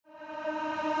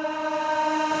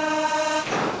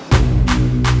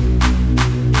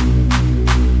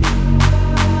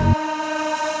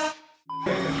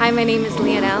my name is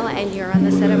Leonelle, and you're on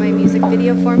the set of my music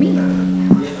video for me.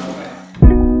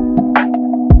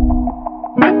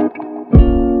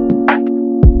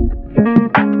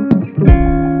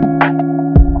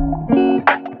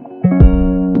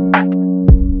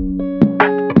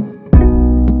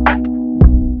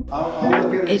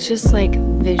 It's just like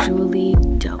visually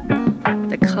dope.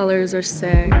 The colors are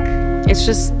sick.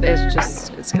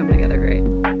 It's coming together great.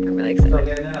 I'm really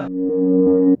excited.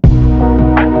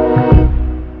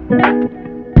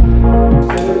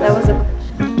 That was a...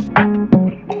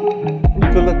 You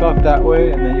could look off that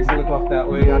way, and then you could look off that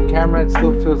way. On camera, it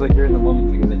still feels like you're in the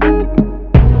moment together.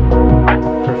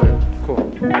 Perfect.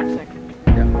 Cool. Sick.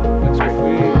 Yeah, that's great.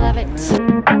 I love it.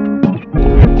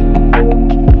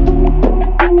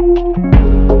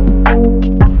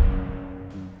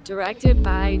 Directed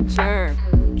by Germ.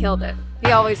 Killed it.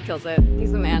 He always kills it.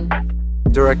 He's the man.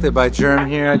 Directed by Germ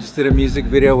here. I just did a music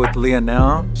video with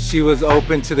Leonelle. She was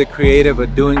open to the creative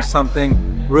of doing something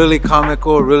really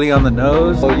comical, really on the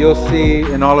nose. So you'll see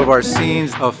in all of our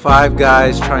scenes of 5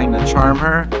 guys trying to charm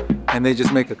her, and they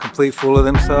just make a complete fool of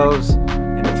themselves.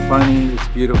 And it's funny, it's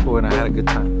beautiful, and I had a good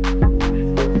time.